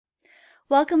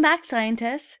Welcome back,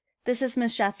 scientists. This is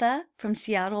Ms. Shetha from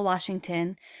Seattle,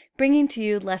 Washington, bringing to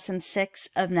you Lesson 6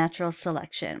 of Natural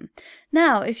Selection.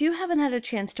 Now, if you haven't had a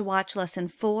chance to watch Lesson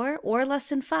 4 or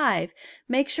Lesson 5,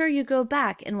 make sure you go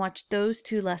back and watch those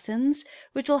two lessons,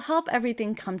 which will help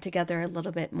everything come together a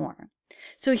little bit more.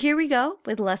 So here we go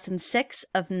with Lesson 6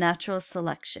 of Natural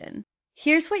Selection.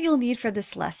 Here's what you'll need for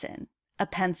this lesson: a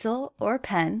pencil or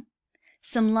pen,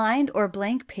 some lined or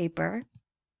blank paper,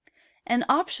 an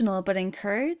optional but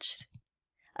encouraged,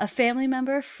 a family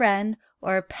member, friend,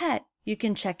 or a pet you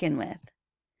can check in with,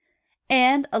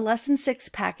 and a Lesson 6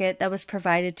 packet that was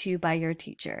provided to you by your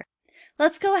teacher.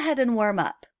 Let's go ahead and warm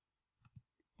up.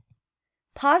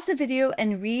 Pause the video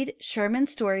and read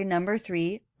Sherman's story number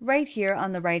 3 right here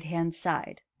on the right-hand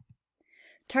side.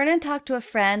 Turn and talk to a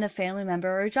friend, a family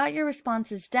member, or jot your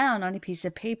responses down on a piece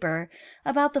of paper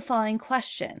about the following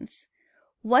questions.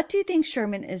 What do you think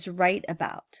Sherman is right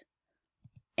about?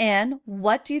 And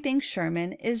what do you think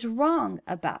Sherman is wrong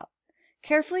about?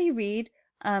 Carefully read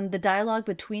the dialogue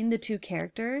between the two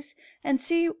characters and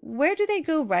see where do they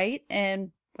go right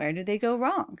and where do they go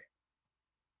wrong.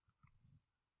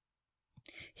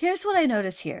 Here's what I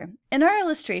notice here. In our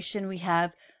illustration, we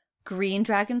have green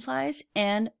dragonflies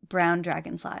and brown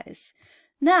dragonflies.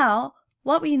 Now,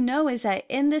 what we know is that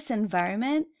in this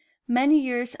environment, many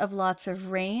years of lots of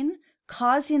rain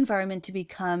cause the environment to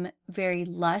become very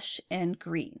lush and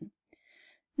green.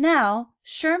 Now,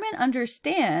 Sherman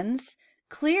understands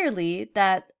clearly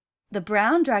that the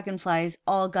brown dragonflies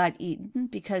all got eaten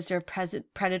because their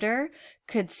predator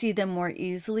could see them more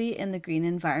easily in the green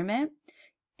environment.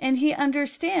 And he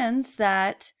understands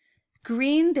that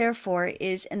green, therefore,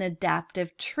 is an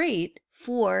adaptive trait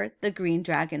for the green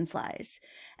dragonflies.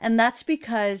 And that's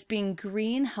because being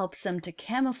green helps them to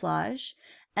camouflage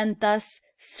and thus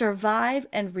survive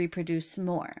and reproduce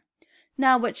more.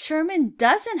 Now, what Sherman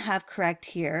doesn't have correct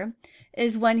here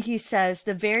is when he says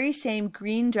the very same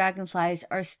green dragonflies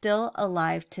are still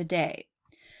alive today.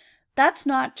 That's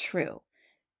not true.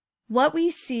 What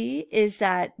we see is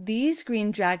that these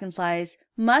green dragonflies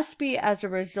must be as a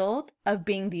result of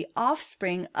being the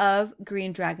offspring of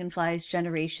green dragonflies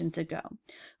generations ago.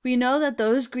 We know that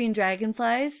those green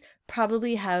dragonflies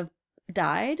probably have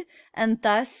died, and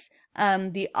thus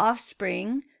the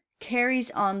offspring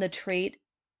carries on the trait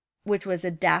which was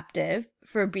adaptive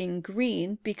for being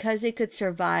green because it could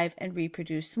survive and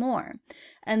reproduce more.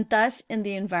 And thus in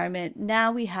the environment,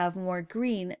 now we have more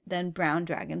green than brown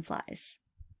dragonflies.